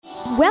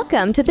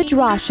Welcome to the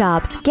Draw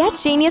Shop's Get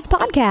Genius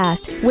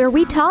podcast, where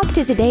we talk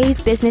to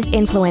today's business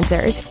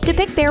influencers to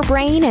pick their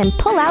brain and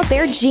pull out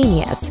their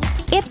genius.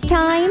 It's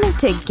time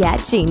to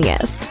get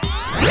genius.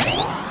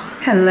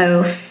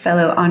 Hello,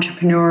 fellow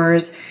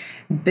entrepreneurs,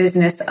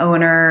 business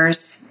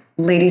owners,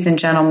 ladies and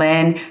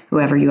gentlemen,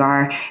 whoever you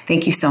are.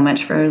 Thank you so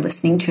much for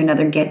listening to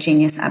another Get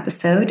Genius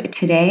episode.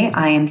 Today,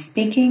 I am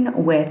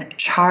speaking with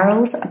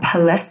Charles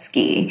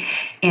Palevsky,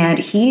 and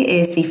he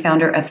is the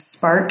founder of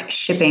Spark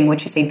Shipping,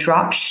 which is a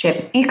drop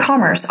ship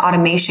e-commerce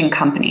automation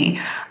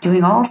company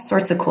doing all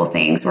sorts of cool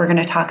things. We're going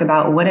to talk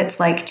about what it's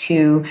like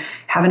to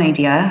have an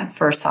idea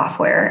for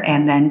software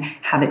and then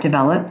have it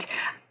developed,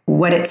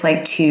 what it's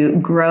like to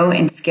grow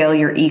and scale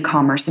your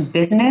e-commerce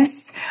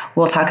business.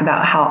 We'll talk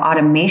about how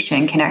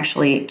automation can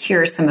actually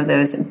cure some of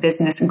those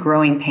business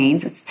growing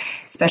pains,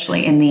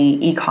 especially in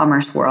the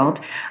e-commerce world.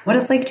 What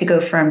it's like to go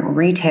from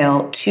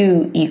retail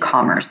to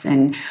e-commerce,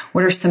 and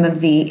what are some of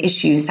the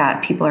issues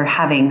that people are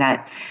having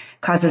that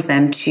causes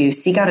them to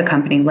seek out a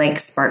company like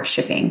Spark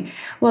Shipping.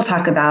 We'll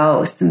talk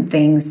about some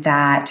things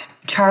that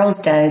Charles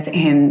does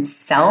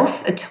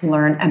himself to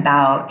learn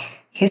about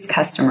his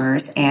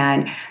customers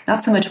and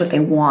not so much what they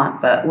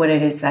want, but what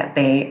it is that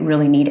they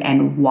really need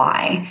and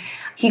why.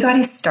 He got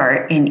his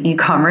start in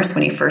e-commerce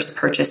when he first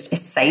purchased a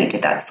site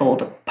that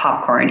sold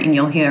popcorn, and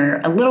you'll hear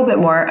a little bit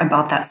more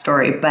about that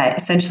story. But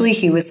essentially,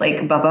 he was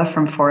like Bubba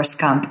from Forrest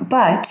Gump,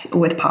 but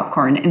with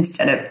popcorn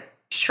instead of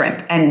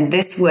shrimp. And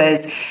this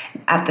was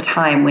at the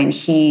time when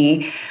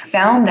he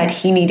found that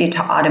he needed to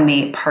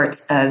automate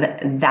parts of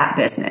that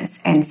business.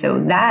 And so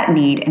that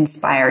need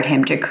inspired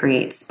him to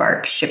create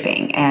Spark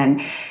Shipping. And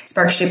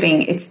Spark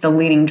Shipping, it's the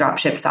leading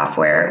dropship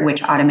software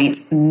which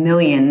automates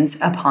millions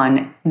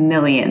upon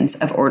millions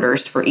of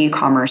orders for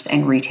e-commerce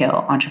and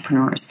retail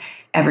entrepreneurs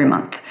every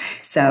month.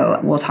 So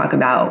we'll talk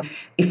about,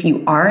 if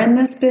you are in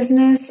this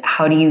business,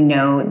 how do you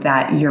know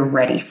that you're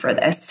ready for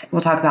this?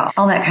 We'll talk about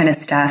all that kind of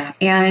stuff.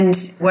 And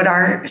what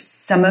are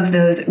some of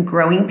those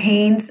growing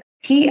pains?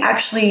 He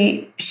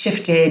actually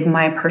shifted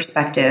my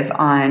perspective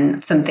on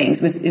some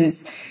things. It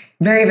was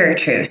very, very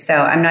true. So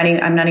I'm not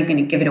even going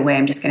to give it away.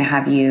 I'm just going to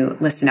have you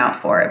listen out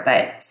for it.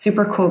 But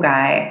super cool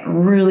guy,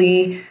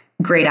 really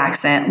great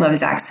accent. Love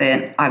his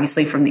accent,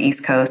 obviously from the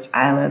East Coast.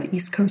 I love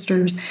East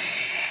Coasters.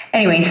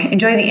 Anyway,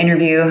 enjoy the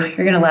interview. You're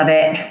going to love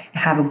it.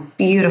 Have a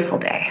beautiful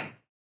day.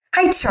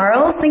 Hi,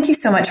 Charles. Thank you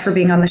so much for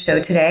being on the show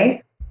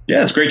today.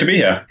 Yeah, it's great to be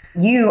here.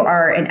 You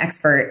are an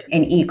expert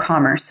in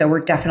e-commerce, so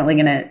we're definitely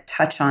going to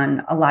touch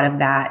on a lot of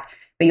that.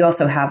 But you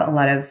also have a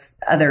lot of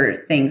other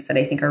things that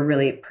I think are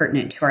really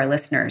pertinent to our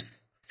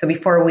listeners. So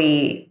before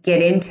we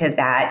get into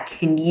that,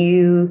 can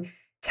you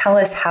tell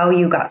us how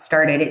you got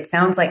started? It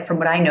sounds like, from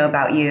what I know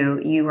about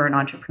you, you were an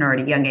entrepreneur at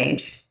a young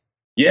age.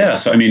 Yeah,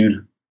 so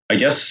I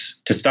guess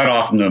to start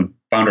off, I'm the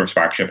founder of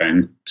Spark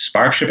Shipping.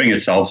 Spark Shipping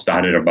itself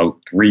started about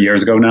 3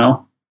 years ago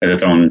now as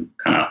its own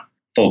kind of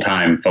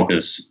full-time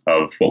focus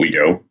of what we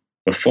do.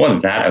 Before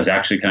that, I was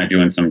actually kind of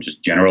doing some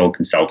just general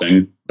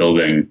consulting,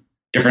 building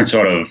different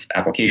sort of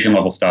application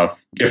level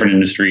stuff, different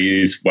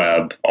industries,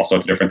 web, all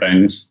sorts of different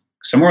things.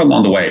 Somewhere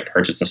along the way, I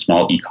purchased a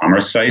small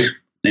e-commerce site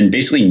and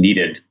basically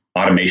needed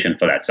automation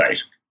for that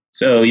site.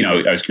 So,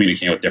 I was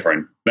communicating with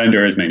different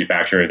vendors,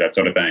 manufacturers, that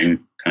sort of thing.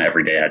 Kind of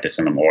every day I had to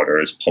send them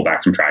orders, pull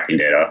back some tracking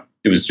data.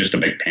 It was just a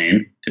big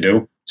pain to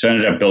do. So I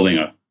ended up building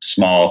a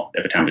small,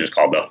 at the time it was just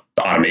called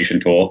the automation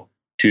tool,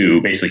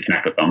 to basically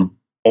connect with them.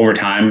 Over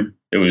time,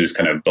 it was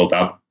kind of built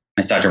up.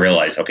 I started to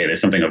realize, okay,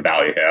 there's something of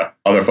value here.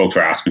 Other folks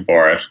were asking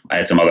for it. I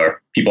had some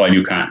other people I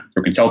knew kind of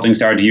through consulting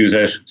started to use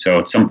it. So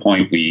at some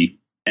point we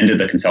ended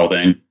the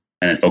consulting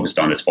and then focused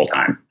on this full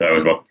time. So that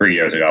was about 3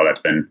 years ago. That's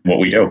been what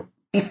we do.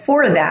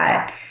 Before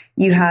that,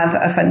 you have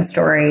a fun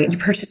story. You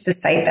purchased a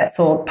site that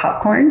sold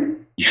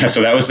popcorn. Yeah,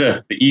 so that was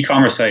the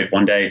e-commerce site.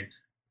 One day,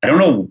 I don't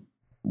know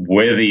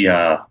where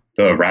the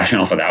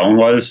rationale for that one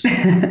was.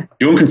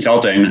 Doing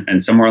consulting,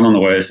 and somewhere along the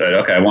way I said,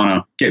 okay, I want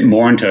to get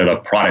more into the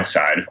product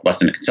side,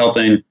 less into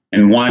consulting,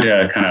 and wanted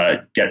to kind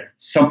of get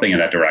something in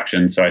that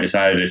direction. So I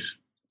decided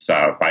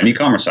to buy an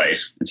e-commerce site,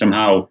 and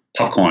somehow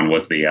popcorn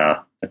was the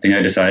thing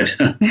I decided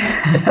to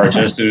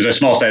purchase. It was a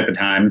small site at the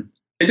time.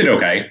 It did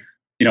okay,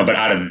 but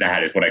out of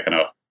that is what I kind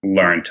of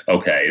learned,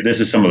 okay, this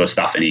is some of the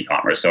stuff in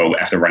e-commerce. So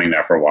after running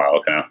that for a while,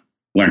 I kind of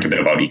learned a bit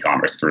about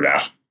e-commerce through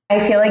that. I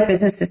feel like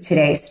businesses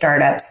today,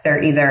 startups,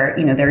 they're either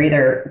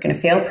going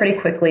to fail pretty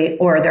quickly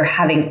or they're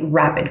having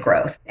rapid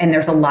growth. And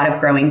there's a lot of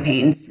growing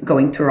pains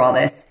going through all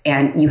this.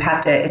 And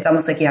it's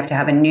almost like you have to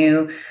have a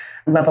new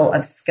level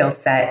of skill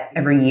set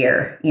every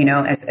year,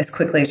 as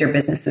quickly as your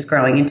business is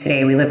growing. And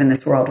today we live in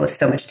this world with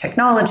so much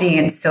technology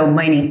and so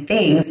many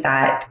things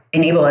that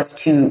enable us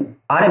to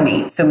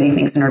automate so many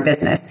things in our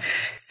business.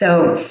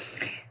 So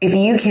if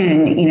you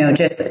can,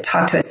 just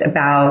talk to us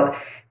about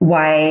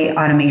why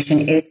automation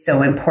is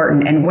so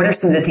important and what are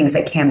some of the things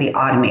that can be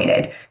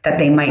automated that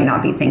they might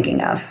not be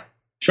thinking of?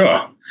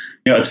 Sure.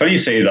 It's funny you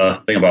say the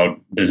thing about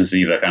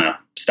businesses that kind of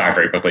start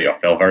very quickly or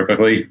fail very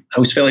quickly. I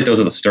always feel like those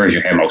are the stories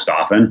you hear most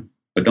often.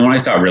 But then when I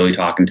start really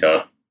talking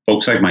to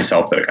folks like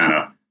myself that kind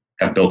of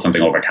have built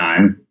something over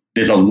time,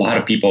 there's a lot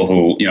of people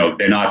who,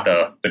 they're not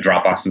the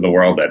Dropbox of the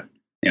world that,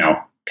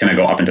 kind of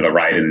go up and to the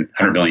right and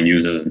 100 million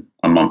users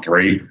on month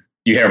 3.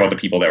 You hear about the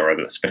people that were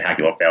the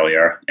spectacular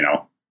failure,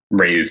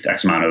 raised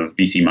X amount of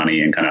VC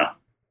money and kind of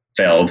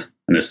failed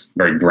in this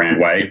very grand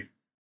way.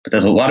 But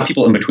there's a lot of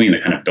people in between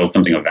that kind of build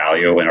something of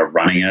value and are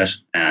running it.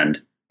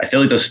 And I feel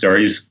like those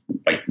stories,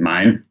 like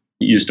mine,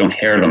 you just don't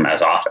hear them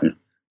as often,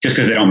 just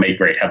because they don't make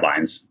great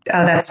headlines.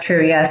 Oh, that's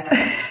true. Yes.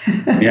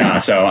 Yeah.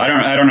 So I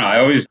don't know. I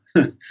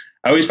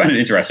always find it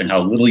interesting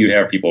how little you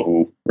hear people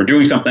who were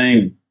doing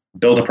something,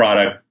 build a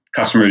product,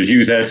 customers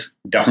use it,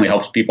 definitely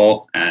helps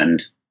people,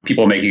 and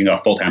people making a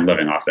full-time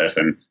living off this.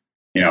 And,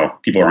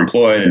 people are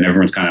employed and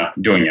everyone's kind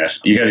of doing it.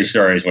 You hear these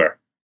stories where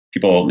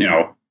people,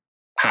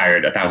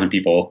 hired 1,000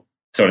 people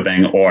sort of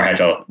thing, or had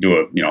to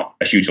do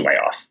a huge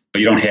layoff. But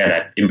you don't hear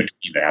that in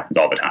between that happens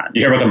all the time.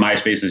 You hear about the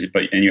MySpaces,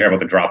 and you hear about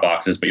the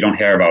Dropboxes, but you don't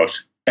hear about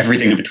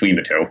everything in between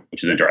the two,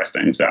 which is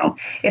interesting. So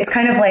it's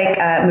kind of like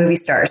movie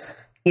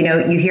stars.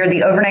 You hear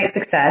the overnight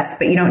success,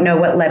 but you don't know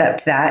what led up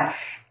to that.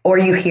 Or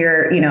you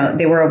hear,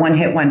 they were a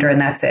one-hit wonder and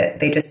that's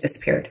it. They just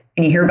disappeared.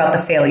 And you hear about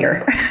the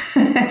failure.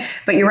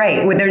 But you're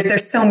right.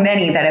 There's so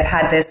many that have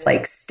had this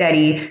like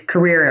steady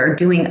career or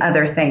doing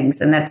other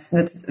things. And that's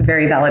a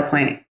very valid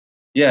point.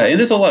 Yeah. And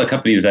there's a lot of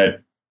companies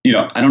that,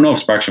 I don't know if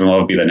Sparkship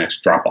will be the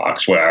next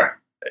Dropbox where,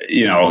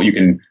 you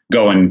can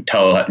go and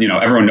tell,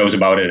 everyone knows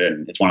about it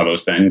and it's one of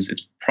those things.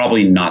 It's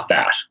probably not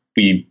that.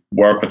 We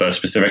work with a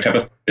specific type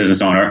of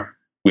business owner.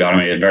 We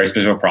automate a very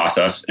specific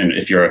process. And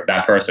if you're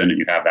that person and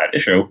you have that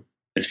issue,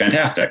 it's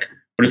fantastic,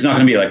 but it's not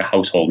going to be like a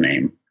household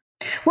name.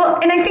 Well,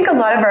 and I think a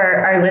lot of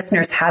our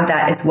listeners have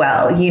that as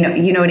well. You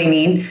know what I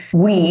mean?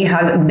 We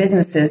have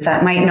businesses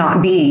that might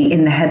not be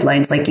in the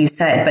headlines, like you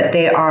said, but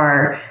they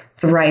are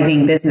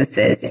thriving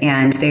businesses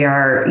and they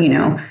are,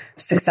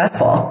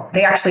 successful.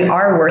 They actually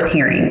are worth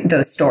hearing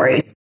those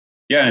stories.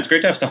 Yeah, and it's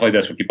great to have stuff like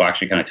this where people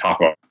actually kind of talk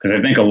about, because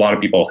I think a lot of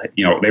people,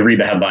 they read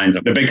the headlines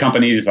of the big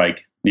companies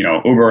like,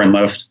 Uber and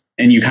Lyft,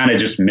 and you kind of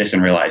just miss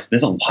and realize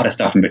there's a lot of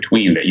stuff in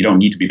between that you don't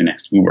need to be the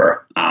next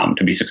Uber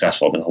to be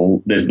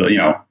successful. There's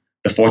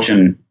the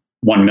Fortune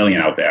 1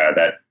 million out there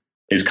that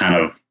is kind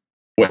of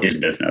what is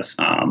business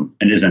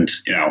and isn't,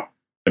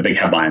 the big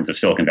headlines of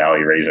Silicon Valley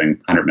raising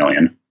 100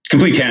 million.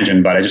 Complete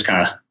tangent, but I just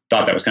kind of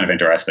thought that was kind of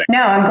interesting.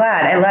 No, I'm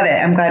glad. I love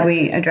it. I'm glad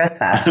we addressed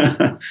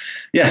that.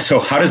 Yeah. So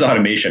how does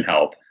automation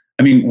help?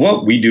 I mean,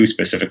 what we do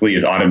specifically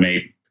is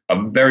automate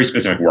a very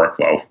specific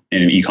workflow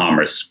in an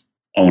e-commerce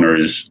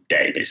owner's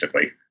day,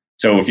 basically.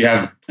 So if you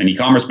have an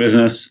e-commerce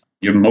business,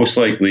 you're most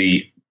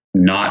likely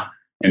not,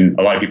 and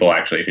a lot of people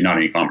actually, if you're not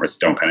in e-commerce,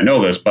 don't kind of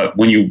know this, but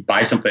when you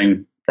buy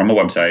something from a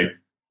website,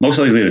 most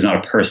likely there's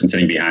not a person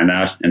sitting behind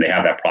that and they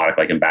have that product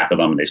like in back of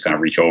them and they just kind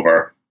of reach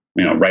over,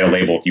 write a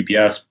label with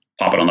UPS,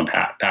 pop it on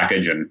the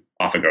package and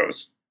off it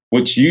goes.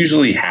 What's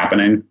usually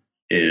happening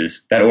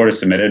is that order is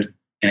submitted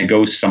and it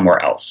goes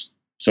somewhere else.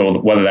 So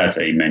whether that's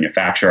a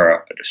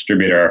manufacturer, a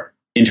distributor,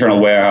 internal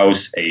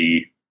warehouse,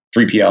 a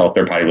 3PL,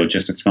 third-party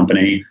logistics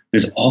company,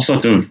 there's all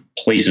sorts of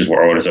places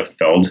where orders are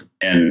fulfilled.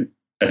 And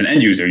as an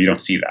end user, you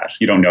don't see that.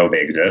 You don't know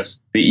they exist.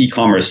 The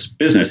e-commerce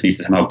business needs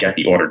to somehow get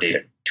the order data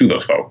to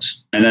those folks.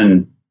 And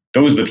then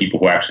those are the people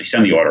who actually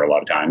send the order a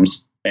lot of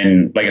times.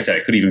 And like I said,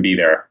 it could even be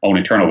their own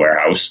internal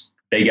warehouse.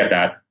 They get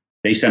that.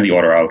 They send the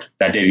order out.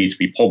 That data needs to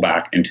be pulled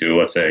back into,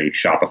 let's say,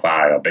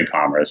 Shopify or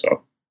BigCommerce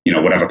or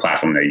whatever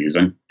platform they're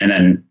using. And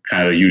then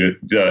kind of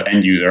the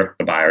end user,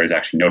 the buyer, is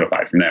actually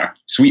notified from there.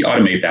 So we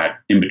automate that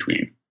in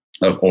between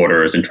of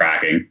orders and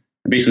tracking,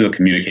 and basically the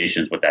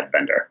communications with that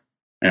vendor.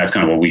 And that's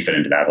kind of what we fit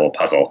into that whole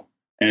puzzle.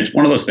 And it's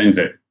one of those things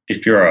that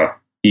if you're a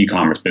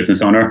e-commerce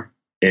business owner,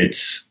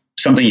 it's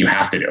something you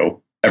have to do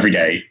every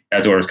day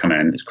as orders come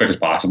in as quick as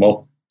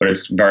possible, but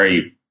it's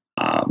very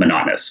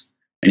monotonous.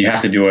 And you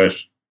have to do it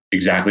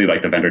exactly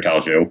like the vendor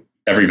tells you.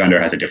 Every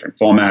vendor has a different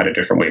format, a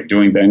different way of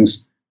doing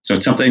things. So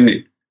it's something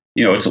that,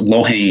 it's a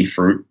low-hanging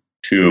fruit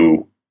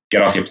to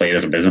get off your plate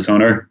as a business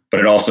owner, but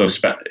it also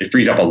it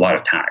frees up a lot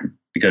of time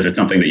because it's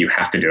something that you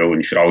have to do and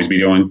you should always be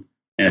doing.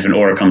 And if an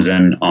order comes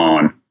in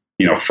on,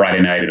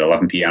 Friday night at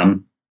 11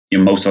 p.m.,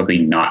 you're most likely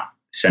not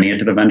sending it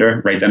to the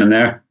vendor right then and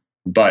there.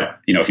 But,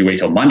 if you wait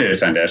till Monday to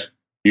send it,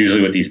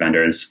 usually with these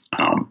vendors,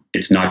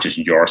 it's not just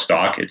your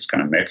stock, it's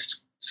kind of mixed.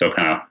 So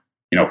kind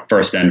of,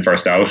 first in,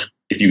 first out.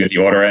 If you get the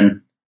order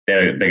in,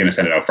 they're going to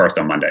send it out first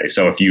on Monday.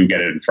 So if you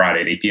get it on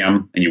Friday at 8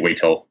 p.m. and you wait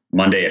till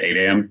Monday at 8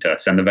 a.m. to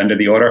send the vendor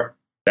the order,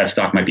 that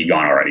stock might be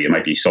gone already. It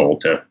might be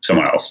sold to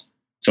someone else.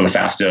 So the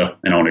faster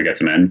an owner gets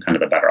them in, kind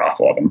of the better off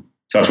for them.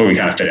 So that's where we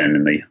kind of fit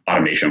in the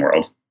automation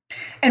world.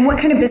 And what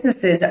kind of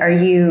businesses are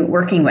you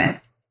working with?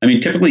 I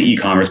mean, typically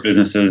e-commerce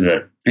businesses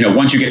that,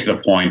 once you get to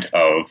the point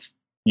of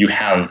you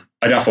have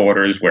enough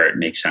orders where it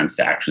makes sense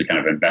to actually kind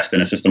of invest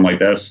in a system like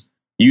this,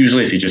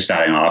 usually if you're just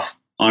starting off,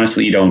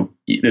 honestly,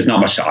 there's not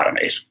much to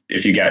automate.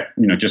 If you get,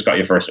 just got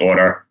your first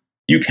order,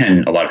 you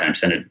can a lot of times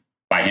send it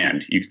by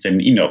hand. You can send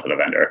an email to the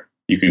vendor.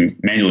 You can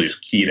manually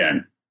just key it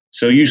in.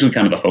 So usually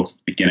kind of the folks at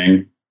the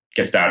beginning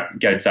get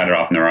started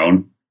off on their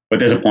own. But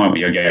there's a point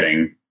where you're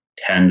getting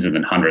tens and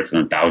then hundreds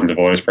and then thousands of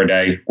orders per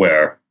day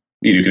where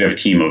you could have a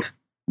team of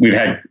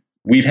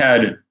we've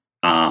had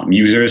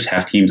users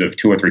have teams of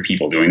 2 or 3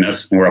 people doing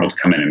this, and we're able to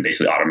come in and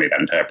basically automate that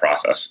entire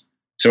process.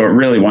 So it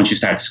really, once you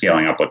start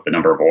scaling up with the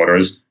number of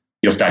orders,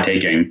 you'll start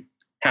taking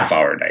half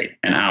hour a day,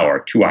 an hour,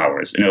 2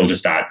 hours, and it'll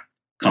just start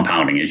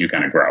compounding as you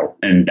kind of grow.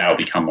 And that'll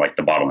become like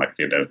the bottleneck of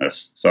your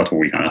business. So that's where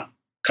we kind of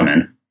come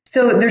in.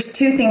 So there's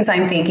 2 things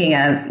I'm thinking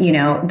of.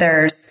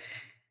 There's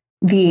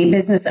the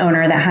business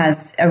owner that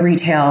has a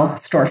retail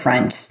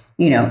storefront,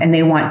 and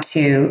they want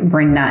to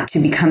bring that to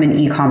become an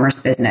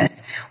e-commerce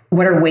business.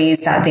 What are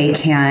ways that they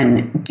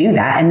can do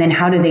that? And then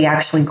how do they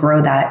actually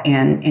grow that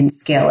and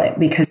scale it?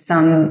 Because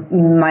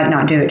some might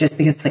not do it just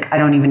because I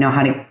don't even know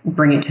how to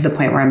bring it to the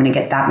point where I'm going to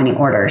get that many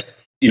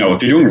orders. If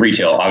you're doing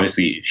retail,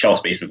 obviously shelf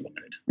space is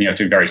limited. You have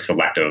to be very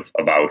selective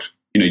about,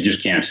 you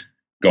just can't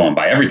go and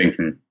buy everything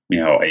from,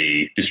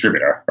 a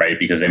distributor, right?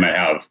 Because they might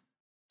have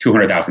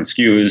 200,000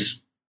 SKUs.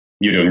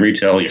 You're doing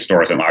retail, your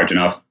store isn't large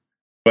enough.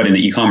 But in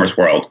the e-commerce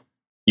world,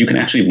 you can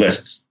actually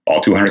list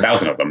all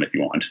 200,000 of them if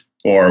you want,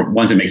 or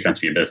ones that make sense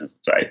for your business,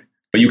 say.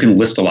 But you can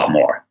list a lot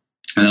more.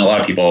 And then a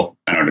lot of people,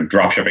 I don't know,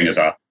 drop shipping is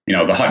the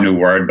hot new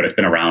word, but it's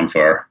been around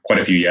for quite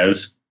a few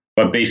years.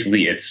 But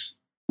basically it's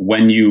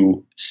when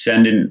you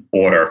send an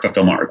order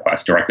fulfillment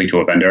request directly to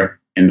a vendor,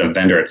 and the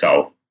vendor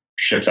itself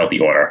ships out the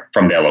order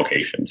from their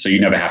location. So you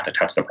never have to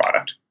touch the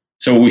product.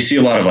 So what we see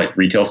a lot of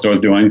retail stores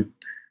doing,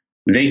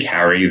 they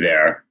carry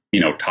their,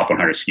 top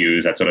 100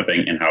 SKUs, that sort of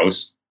thing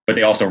in-house, but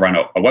they also run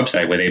a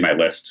website where they might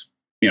list,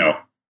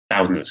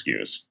 thousands of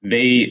SKUs.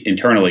 They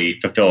internally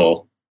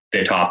fulfill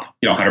their top,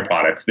 100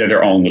 products. They're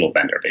their own little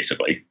vendor,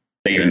 basically.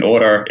 They get an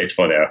order. It's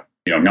for their,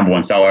 number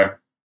one seller.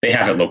 They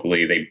have it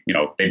locally.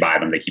 They buy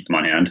them. They keep them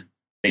on hand.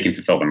 They can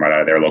fulfill them right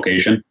out of their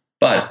location.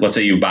 But let's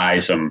say you buy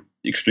some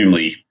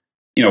extremely,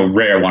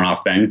 rare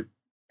one-off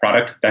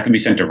product that can be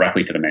sent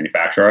directly to the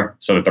manufacturer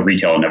so that the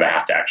retailer never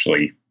have to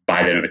actually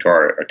buy the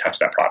inventory or touch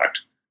that product.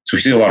 So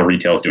we see a lot of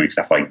retailers doing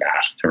stuff like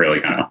that to really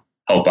kind of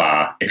help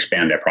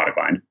expand their product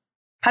line.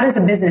 How does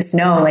a business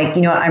know,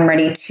 I'm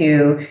ready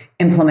to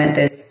implement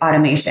this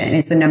automation?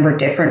 Is the number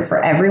different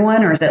for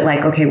everyone? Or is it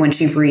okay, once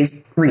you've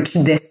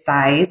reached this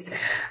size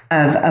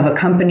of a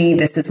company,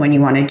 this is when you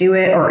want to do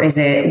it? Or is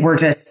it,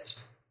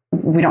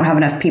 we don't have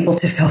enough people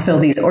to fulfill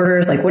these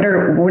orders? What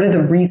are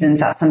the reasons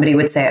that somebody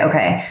would say,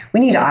 okay,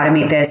 we need to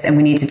automate this and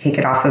we need to take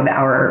it off of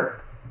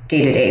our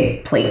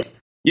day-to-day plate?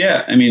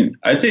 Yeah,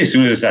 I'd say as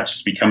soon as that's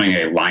just becoming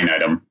a line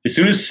item, as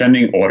soon as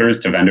sending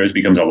orders to vendors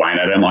becomes a line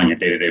item on your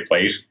day-to-day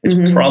plate,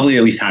 it's probably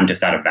at least time to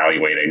start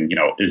evaluating,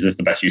 is this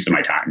the best use of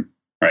my time,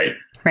 right?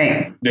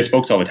 Right. There's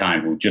folks all the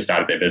time who just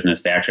started their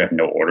business, they actually have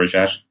no orders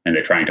yet, and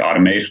they're trying to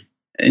automate.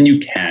 And you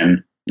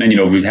can,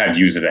 and we've had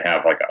users that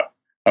have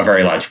a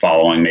very large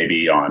following,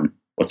 maybe on,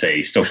 let's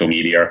say, social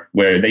media,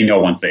 where they know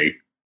once they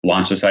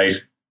launch the site,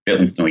 they'll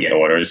instantly get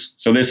orders.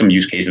 So there's some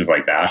use cases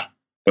like that.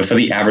 But for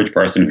the average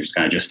person who's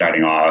kind of just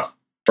starting off,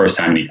 first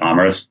time in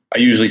e-commerce, I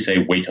usually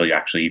say wait till you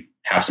actually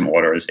have some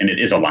orders, and it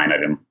is a line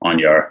item on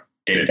your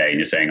day-to-day, and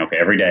you're saying, okay,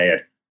 every day at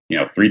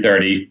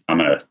 3:30, I'm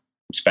going to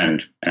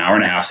spend an hour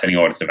and a half sending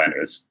orders to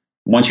vendors.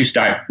 Once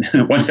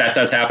that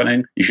starts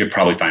happening, you should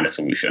probably find a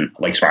solution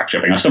like Spark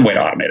Shipping or some way to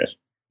automate it.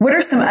 What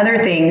are some other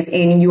things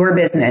in your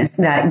business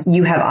that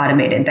you have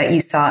automated that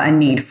you saw a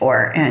need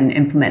for and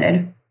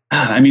implemented?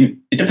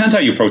 It depends how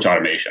you approach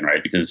automation,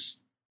 right? Because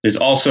there's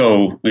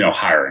also,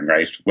 hiring,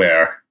 right?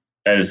 Where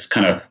as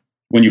kind of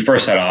when you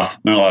first set off,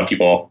 a lot of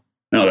people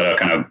that are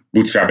kind of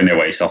bootstrapping their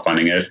way,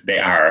 self-funding it, they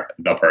are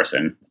the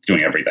person that's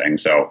doing everything.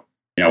 So,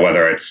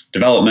 whether it's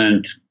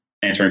development,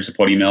 answering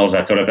support emails,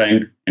 that sort of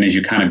thing. And as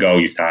you kind of go,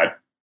 you start,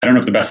 I don't know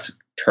if the best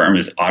term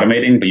is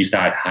automating, but you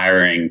start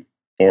hiring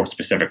for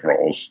specific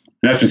roles.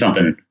 And that's been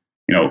something,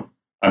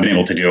 I've been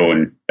able to do,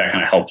 and that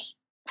kind of helps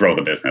grow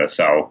the business.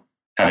 So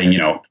having,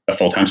 a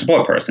full-time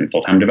support person,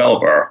 full-time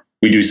developer,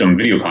 we do some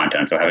video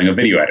content. So having a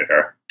video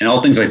editor and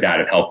all things like that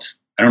have helped.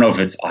 I don't know if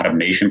it's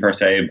automation per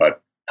se,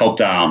 but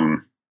helped,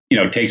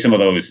 take some of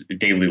those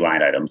daily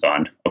line items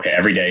on, okay,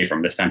 every day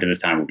from this time to this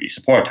time will be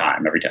support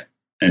time every time.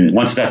 And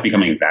once that's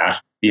becoming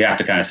that, you have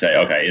to kind of say,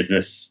 okay, is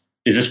this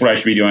what I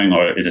should be doing?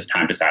 Or is this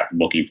time to start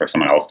looking for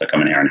someone else to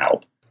come in here and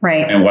help?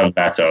 Right. And whether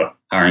that's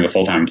hiring a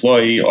full-time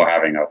employee or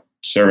having a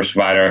service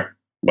provider,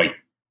 like,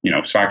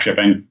 Spark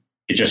Shipping,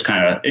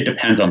 it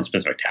depends on the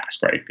specific task,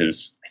 right?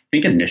 Because I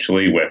think it's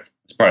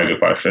probably a good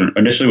question.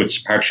 Initially with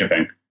Spark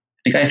Shipping,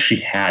 I think I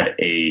actually had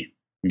a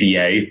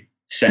VA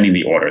sending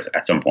the orders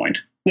at some point.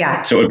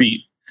 Yeah. So it'd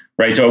be,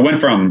 right. So it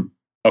went from,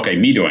 okay,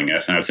 me doing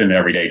it, and I was sitting there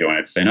every day doing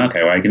it, saying,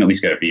 okay, well, I can at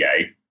least get a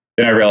VA.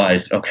 Then I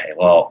realized, okay,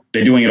 well,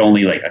 they're doing it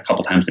only a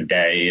couple times a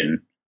day, and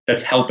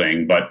that's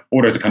helping, but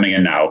orders are coming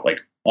in now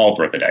all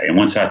throughout the day. And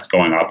once that's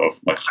going up of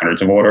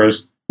hundreds of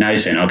orders, now you're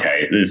saying,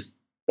 okay,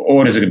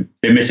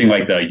 they're missing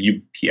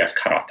the UPS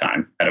cutoff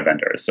time at a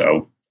vendor.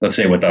 So let's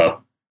say with a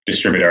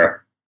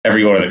distributor,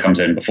 every order that comes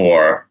in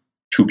before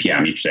 2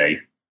 p.m. each day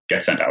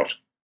gets sent out.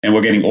 And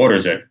we're getting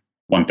orders at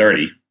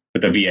 1:30,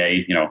 but the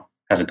VA,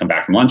 hasn't come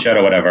back from lunch yet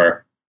or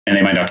whatever, and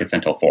they might not get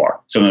sent till 4.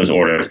 So those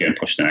orders are getting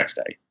pushed the next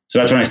day. So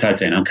that's when I started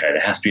saying, okay,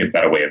 there has to be a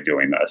better way of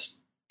doing this.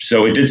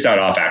 So it did start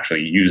off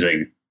actually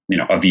using,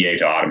 a VA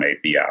to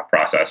automate the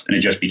process. And it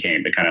just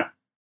kind of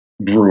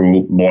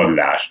grew more than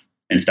that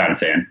and started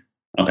saying,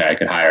 okay, I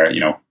could hire,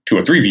 2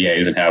 or 3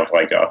 VAs and have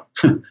like a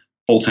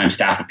full-time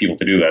staff of people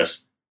to do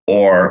this.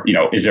 Or,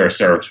 is there a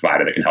service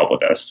provider that can help with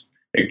this?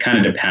 It kind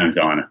of depends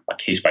on a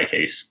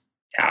case-by-case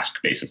task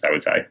basis, I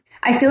would say.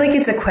 I feel like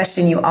it's a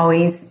question you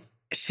always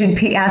should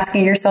be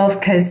asking yourself,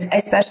 because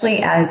especially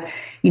as,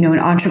 an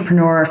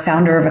entrepreneur or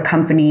founder of a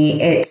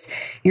company,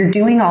 you're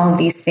doing all of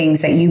these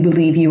things that you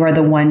believe you are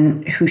the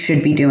one who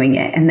should be doing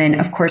it. And then,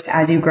 of course,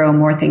 as you grow,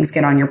 more things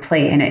get on your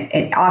plate, and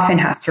it often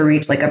has to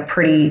reach like a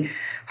pretty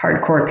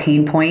hardcore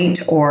pain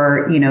point,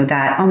 or,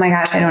 that, oh my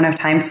gosh, I don't have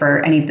time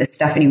for any of this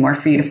stuff anymore,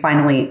 for you to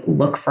finally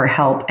look for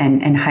help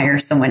and hire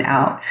someone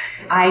out.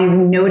 I've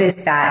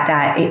noticed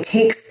that it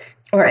takes,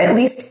 or at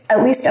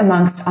least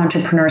amongst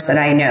entrepreneurs that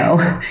I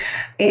know,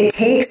 it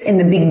takes, in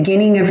the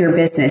beginning of your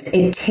business,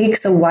 it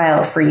takes a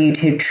while for you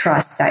to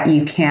trust that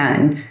you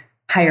can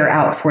hire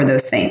out for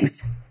those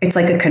things. It's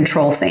like a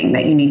control thing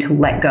that you need to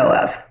let go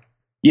of.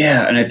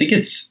 Yeah. And I think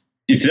it's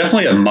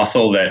definitely a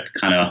muscle that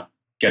kind of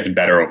gets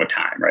better over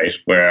time, right?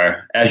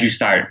 Where as you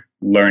start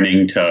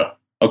learning to,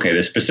 okay,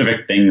 there's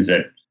specific things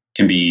that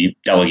can be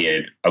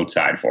delegated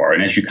outside for.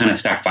 And as you kind of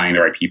start finding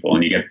the right people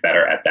and you get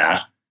better at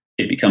that,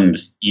 it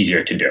becomes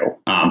easier to do.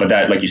 But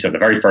that, like you said, the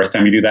very first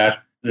time you do that,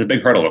 there's a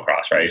big hurdle to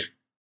cross, right?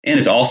 And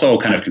it's also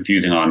kind of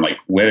confusing on like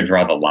where to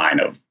draw the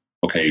line of,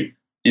 okay,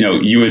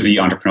 you as the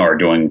entrepreneur are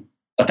doing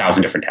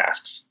 1,000 different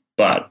tasks,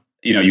 but,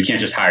 you can't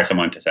just hire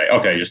someone to say,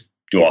 okay, just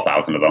do all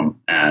 1,000 of them.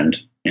 And,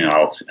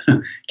 I'll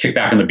kick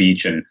back on the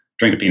beach and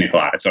drink a pina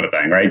colada sort of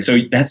thing, right? So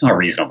that's not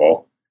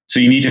reasonable. So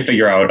you need to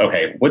figure out,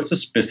 okay, what's the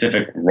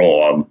specific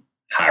role I'm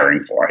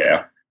hiring for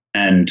here?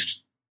 And,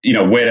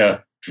 where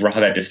to draw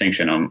that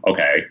distinction on,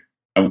 okay,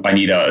 I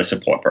need a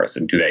support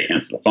person. Do they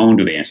answer the phone?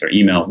 Do they answer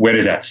emails? Where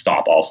does that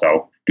stop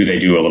also? Do they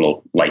do a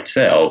little light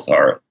sales,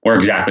 or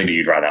exactly do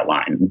you draw that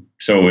line?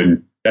 So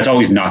that's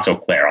always not so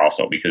clear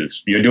also,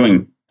 because you're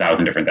doing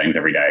 1,000 different things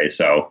every day.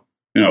 So,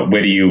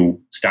 where do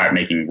you start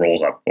making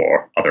roles up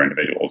for other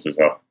individuals is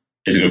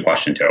a good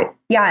question too.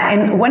 Yeah.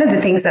 And one of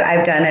the things that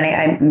I've done, and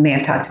I may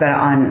have talked about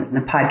it on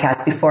the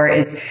podcast before,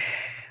 is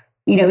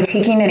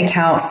taking an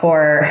account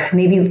for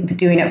maybe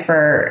doing it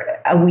for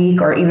a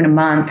week or even a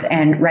month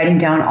and writing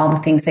down all the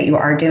things that you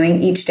are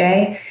doing each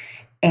day.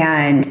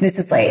 And this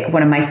is like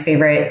one of my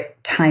favorite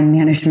time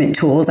management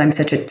tools. I'm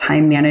such a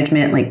time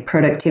management, like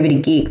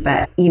productivity geek,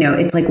 but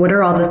it's like, what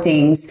are all the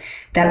things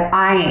that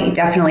I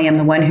definitely am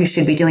the one who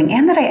should be doing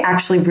and that I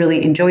actually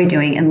really enjoy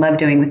doing and love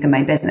doing within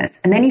my business?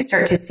 And then you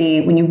start to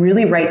see, when you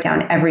really write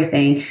down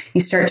everything,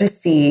 you start to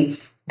see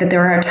that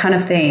there are a ton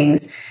of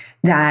things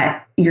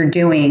that you're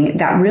doing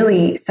that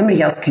really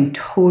somebody else can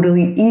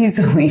totally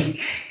easily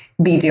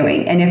be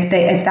doing. And if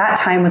that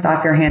time was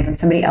off your hands and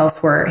somebody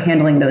else were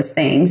handling those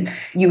things,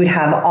 you would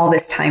have all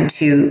this time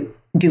to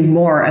do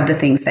more of the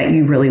things that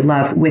you really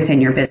love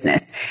within your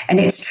business. And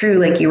it's true,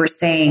 like you were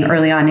saying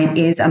early on, it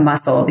is a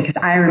muscle, because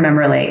I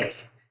remember like,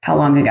 how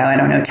long ago? I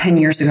don't know, 10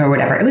 years ago or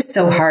whatever. It was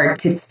so hard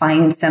to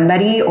find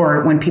somebody,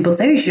 or when people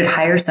say you should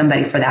hire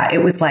somebody for that,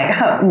 it was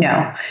like, oh,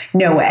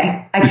 no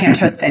way. I can't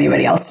trust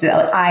anybody else to do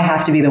that. I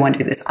have to be the one to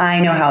do this.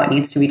 I know how it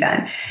needs to be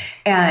done.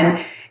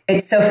 And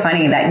it's so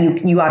funny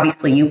that you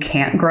obviously you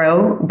can't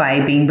grow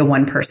by being the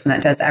one person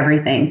that does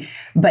everything.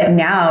 But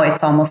now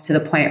it's almost to the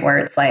point where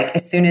it's like,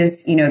 as soon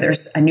as,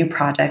 there's a new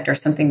project or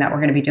something that we're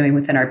going to be doing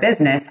within our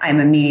business, I'm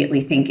immediately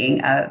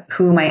thinking of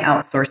who am I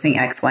outsourcing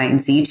X, Y, and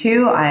Z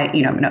to? I'm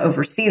going to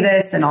oversee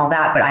this and all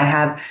that, but I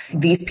have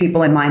these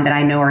people in mind that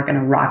I know are going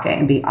to rock it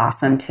and be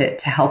awesome to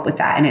help with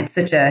that. And it's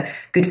such a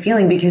good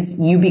feeling, because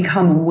you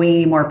become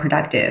way more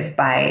productive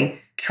by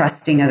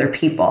trusting other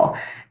people.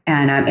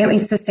 And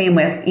it's the same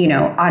with,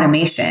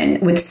 automation,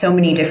 with so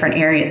many different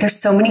areas. There's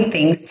so many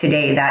things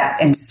today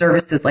and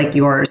services like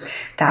yours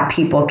that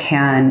people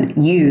can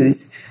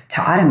use to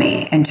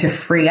automate and to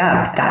free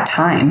up that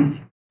time.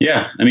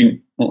 Yeah.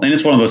 And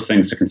it's one of those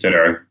things to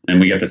consider.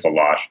 And we get this a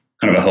lot,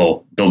 kind of a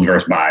whole build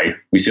versus buy.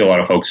 We see a lot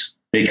of folks,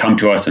 they come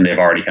to us and they've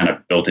already kind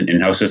of built an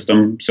in-house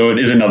system. So it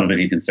is another thing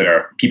to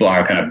consider. People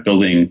are kind of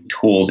building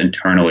tools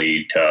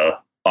internally to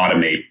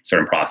automate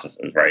certain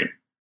processes, right?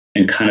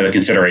 And kind of the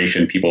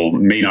consideration people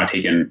may not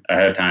take in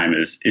ahead of time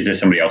is this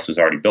somebody else who's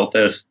already built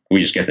this? Can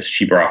we just get this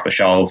cheaper off the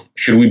shelf?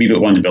 Should we be the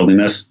ones building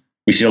this?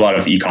 We see a lot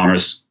of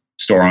e-commerce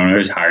store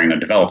owners hiring a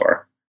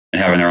developer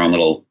and having their own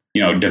little,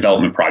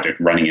 development project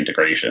running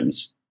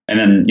integrations. And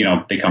then,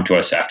 they come to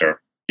us after,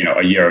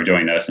 a year of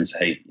doing this and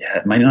say, yeah,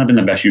 it might not have been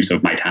the best use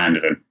of my time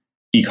as an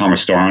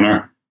e-commerce store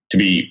owner to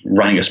be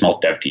running a small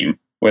dev team,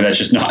 where that's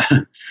just not.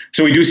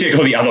 So we do see it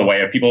go the other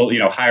way of people,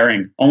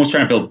 hiring, almost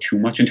trying to build too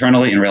much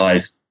internally and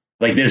realize,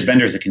 like, there's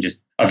vendors that can just,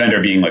 a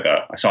vendor being like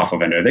a software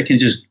vendor, they can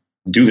just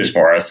do this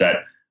for us, that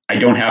I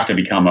don't have to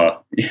become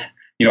a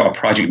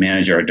project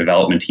manager or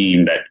development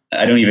team that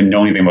I don't even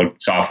know anything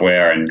about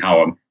software and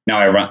how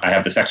I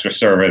have this extra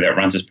server that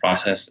runs this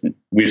process. And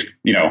we've,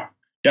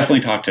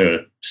 definitely talked to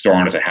store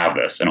owners that have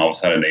this, and all of a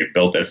sudden they've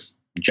built this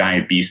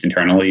giant beast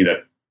internally that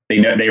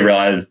they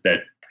realized that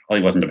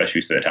probably wasn't the best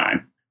use of the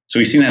time. So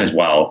we've seen that as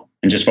well.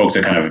 And just folks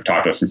that kind of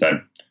talked to us and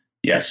said,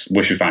 yes,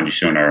 wish we found you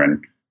sooner.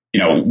 And,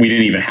 we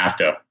didn't even have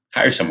to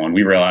hire someone.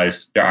 We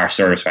realized there are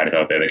service providers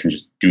out there that can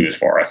just do this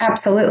for us.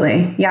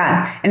 Absolutely.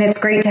 Yeah. And it's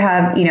great to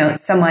have,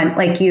 someone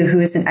like you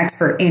who's an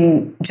expert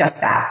in just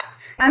that.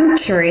 I'm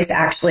curious,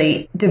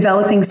 actually,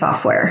 developing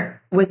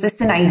software. Was this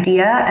an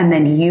idea and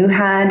then you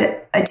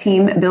had a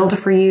team build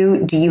for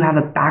you? Do you have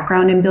a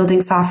background in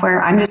building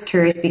software? I'm just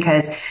curious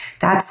because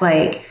that's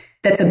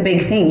a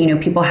big thing.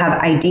 People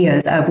have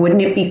ideas of,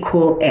 wouldn't it be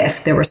cool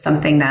if there was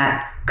something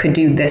that could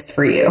do this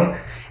for you?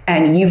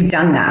 And you've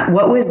done that.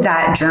 What was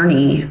that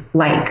journey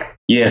like?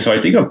 Yeah, so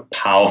I think a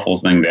powerful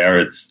thing there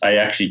is I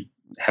actually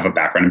have a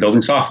background in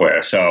building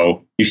software.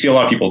 So you see a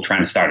lot of people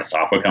trying to start a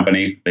software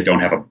company that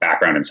don't have a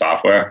background in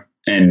software.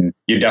 And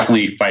you're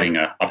definitely fighting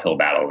an uphill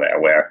battle there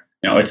where,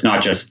 it's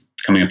not just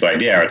coming up with the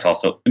idea, it's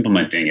also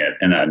implementing it.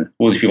 And then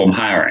who are these people I'm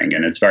hiring?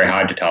 And it's very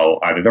hard to tell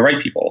either the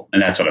right people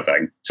and that sort of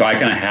thing. So I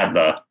kind of had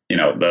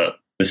the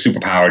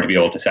superpower to be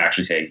able to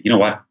actually say, you know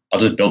what,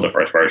 I'll just build the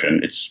first version.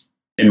 It's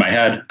in my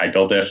head. I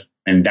built it.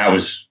 And that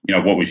was,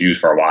 what was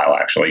used for a while,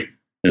 actually,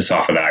 the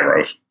software that I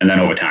wrote. And then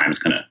over time, it's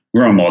kind of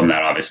grown more than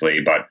that,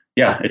 obviously. But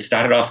yeah, it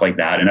started off like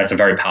that. And that's a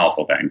very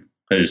powerful thing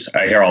because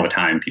I hear all the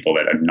time people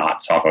that are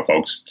not software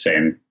folks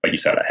saying, like you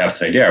said, I have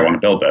this idea, I want to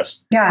build this.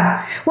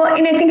 Yeah. Well,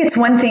 and I think it's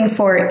one thing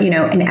for,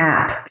 an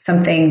app,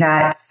 something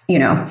that's,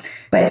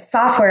 but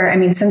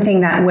software,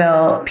 something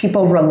that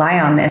people rely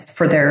on this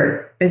for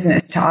their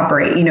business to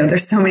operate.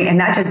 There's so many, and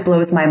that just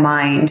blows my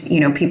mind,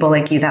 people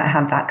like you that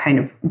have that kind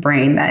of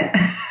brain that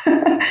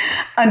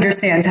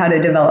understands how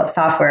to develop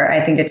software. I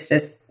think it's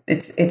just,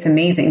 it's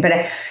amazing.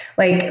 But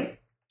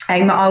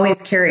I'm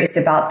always curious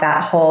about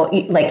that whole,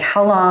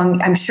 how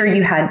long, I'm sure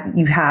you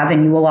have,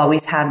 and you will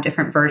always have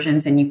different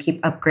versions and you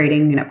keep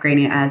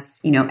upgrading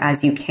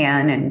as you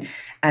can and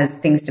as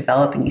things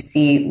develop and you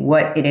see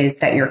what it is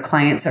that your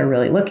clients are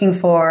really looking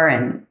for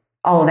and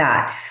all of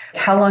that.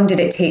 How long did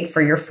it take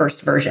for your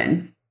first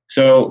version?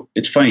 So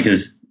it's funny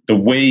because the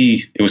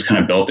way it was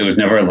kind of built, it was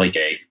never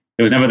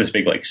this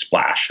big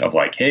splash of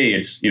hey,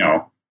 it's,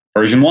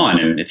 version 1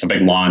 and it's a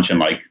big launch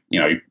and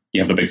you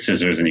have the big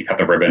scissors and you cut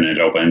the ribbon and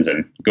it opens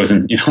and goes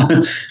in,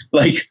 and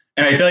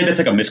I feel like that's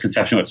a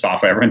misconception with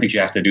software. Everyone thinks you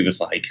have to do this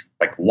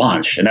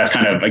launch. And that's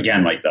kind of,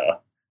 again,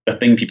 the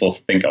thing people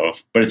think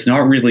of, but it's not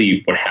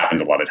really what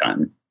happens a lot of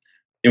time.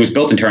 It was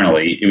built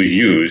internally. It was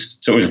used.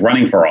 So it was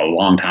running for a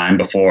long time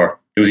before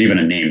there was even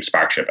a name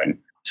Spark Shipping.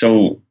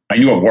 So I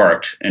knew it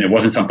worked and it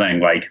wasn't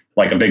something like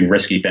a big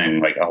risky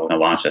thing, oh, I'm going to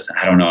launch this.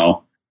 I don't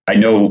know. I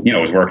know,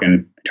 it was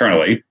working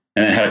internally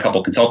and then had a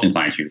couple consulting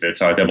clients use it.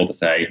 So I was able to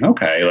say,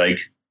 okay,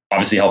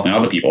 obviously helping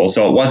other people.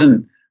 So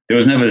there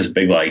was never this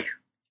big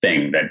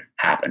thing that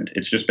happened.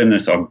 It's just been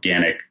this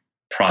organic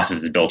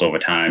process that's built over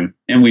time.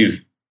 And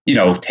we've,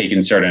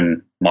 taken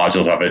certain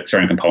modules of it,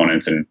 certain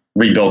components and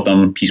rebuilt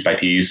them piece by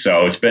piece.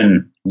 So it's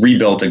been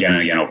rebuilt again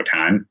and again over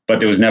time, but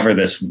there was never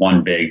this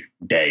one big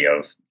day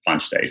of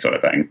launch day sort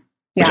of thing,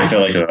 which I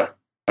feel like is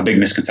a big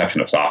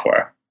misconception of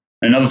software.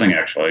 And another thing,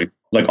 actually,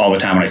 all the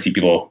time when I see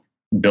people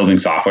building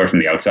software from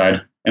the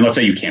outside, and let's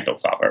say you can't build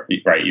software,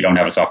 right? You don't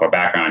have a software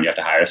background, you have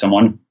to hire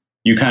someone.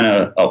 You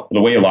the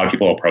way a lot of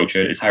people approach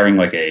it is hiring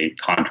a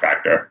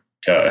contractor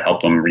to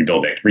help them remodel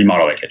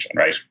their kitchen,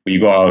 right? Where you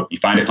go out, you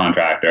find a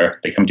contractor,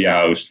 they come to your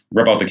house,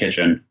 rip out the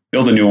kitchen,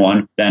 build a new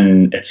one.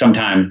 Then at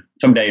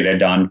someday they're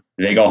done.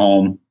 They go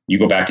home, you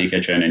go back to your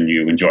kitchen and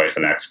you enjoy it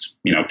for the next,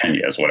 10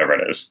 years, whatever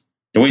it is.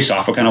 The way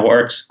software kind of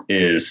works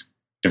is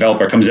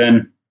developer comes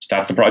in,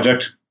 starts the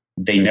project,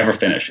 they never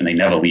finish and they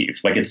never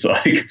leave. It's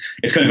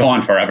going to go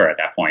on forever at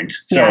that point.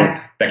 So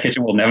that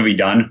kitchen will never be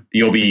done.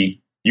 You'll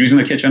be using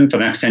the kitchen for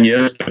the next 10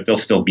 years, but they'll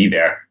still be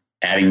there,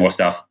 adding more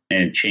stuff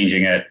and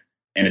changing it.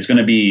 And it's going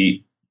to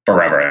be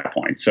forever at that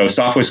point. So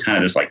software is kind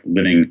of this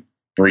living,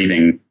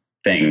 breathing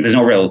thing. There's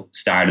no real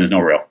start and there's no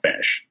real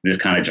finish.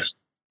 It's kind of just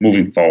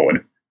moving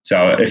forward.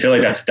 So I feel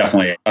like that's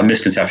definitely a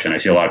misconception. I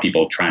see a lot of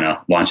people trying to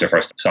launch their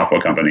first software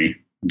company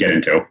get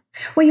into.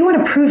 Well, you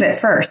want to prove it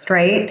first,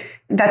 right?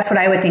 That's what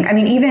I would think.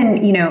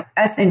 Even,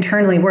 us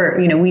internally,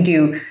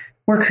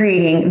 we're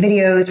creating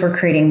videos, we're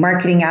creating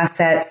marketing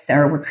assets,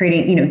 or we're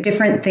creating,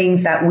 different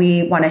things that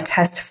we want to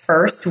test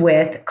first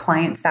with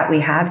clients that we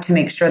have to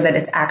make sure that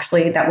it's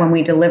actually that when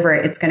we deliver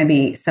it, it's going to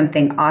be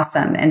something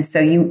awesome. And so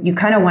you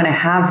kind of want to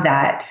have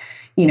that,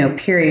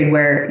 period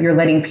where you're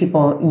letting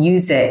people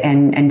use it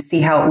and see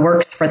how it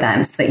works for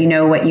them so that you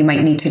know what you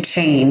might need to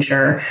change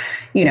or,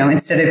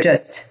 instead of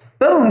just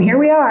boom, here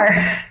we are.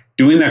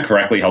 Doing that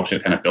correctly helps you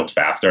kind of build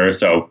faster.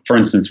 So for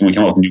instance, when we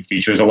come up with new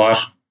features a lot,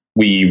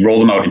 we roll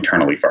them out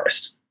internally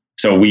first.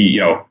 So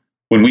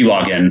when we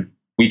log in,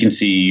 we can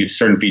see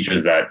certain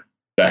features that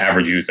the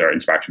average user in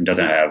Spark Shipping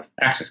doesn't have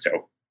access to.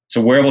 So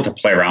we're able to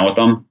play around with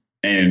them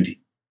and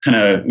we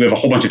have a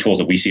whole bunch of tools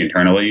that we see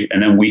internally.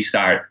 And then we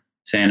start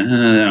saying, I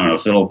don't know,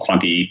 it's a little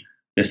clunky.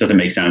 This doesn't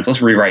make sense.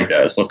 Let's rewrite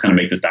this. Let's kind of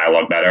make this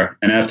dialogue better.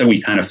 And after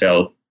we kind of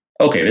feel,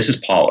 okay, this is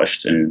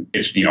polished and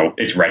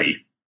it's ready,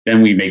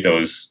 then we make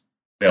those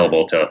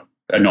available to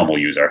a normal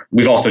user.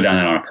 We've also done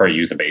it on a per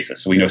user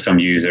basis. So we know some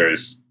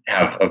users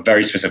have a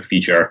very specific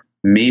feature.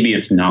 Maybe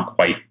it's not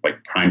quite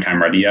like prime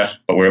time ready yet,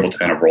 but we're able to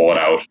kind of roll it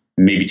out,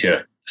 maybe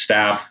to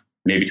staff,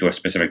 maybe to a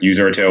specific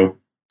user or two,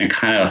 and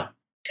kind of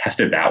test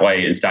it that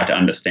way and start to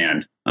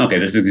understand, okay,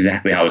 this is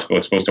exactly how this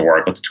was supposed to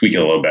work. Let's tweak it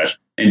a little bit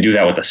and do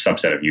that with a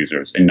subset of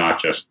users and not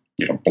just,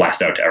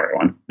 blast out to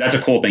everyone. That's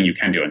a cool thing you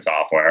can do in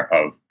software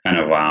of kind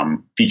of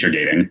feature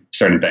gating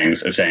certain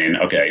things of saying,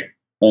 okay,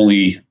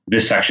 only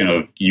this section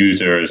of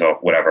users or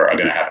whatever are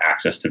going to have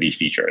access to these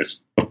features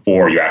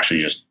before you actually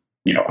just,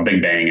 a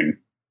big bang and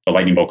the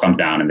lightning bolt comes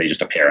down and they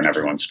just appear on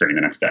everyone's screen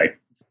the next day.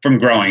 From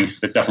growing,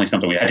 that's definitely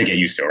something we had to get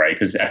used to, right?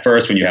 Because at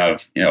first, when you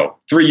have,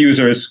 3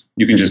 users,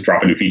 you can just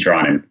drop a new feature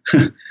on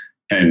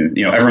and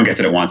everyone gets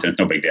it at once and it's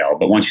no big deal.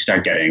 But once you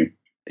start getting,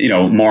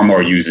 more and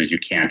more users, you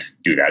can't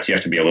do that. So you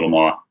have to be a little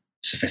more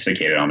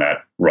sophisticated on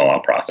that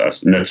rollout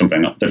process. And that's a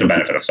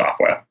benefit of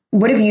software.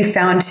 What have you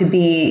found to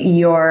be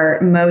your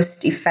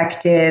most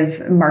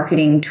effective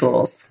marketing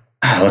tools?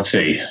 Let's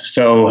see.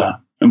 So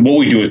what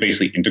we do is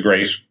basically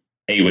integrate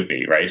A with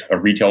B, right? A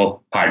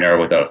retail partner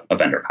with a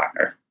vendor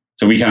partner.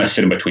 So we kind of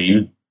sit in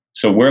between.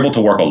 So we're able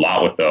to work a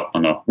lot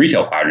on the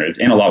retail partners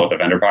and a lot with the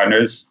vendor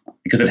partners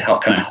because it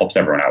kind of helps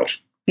everyone out.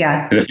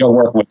 Yeah. Because if you're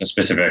working with a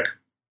specific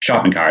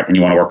shopping cart and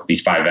you want to work with these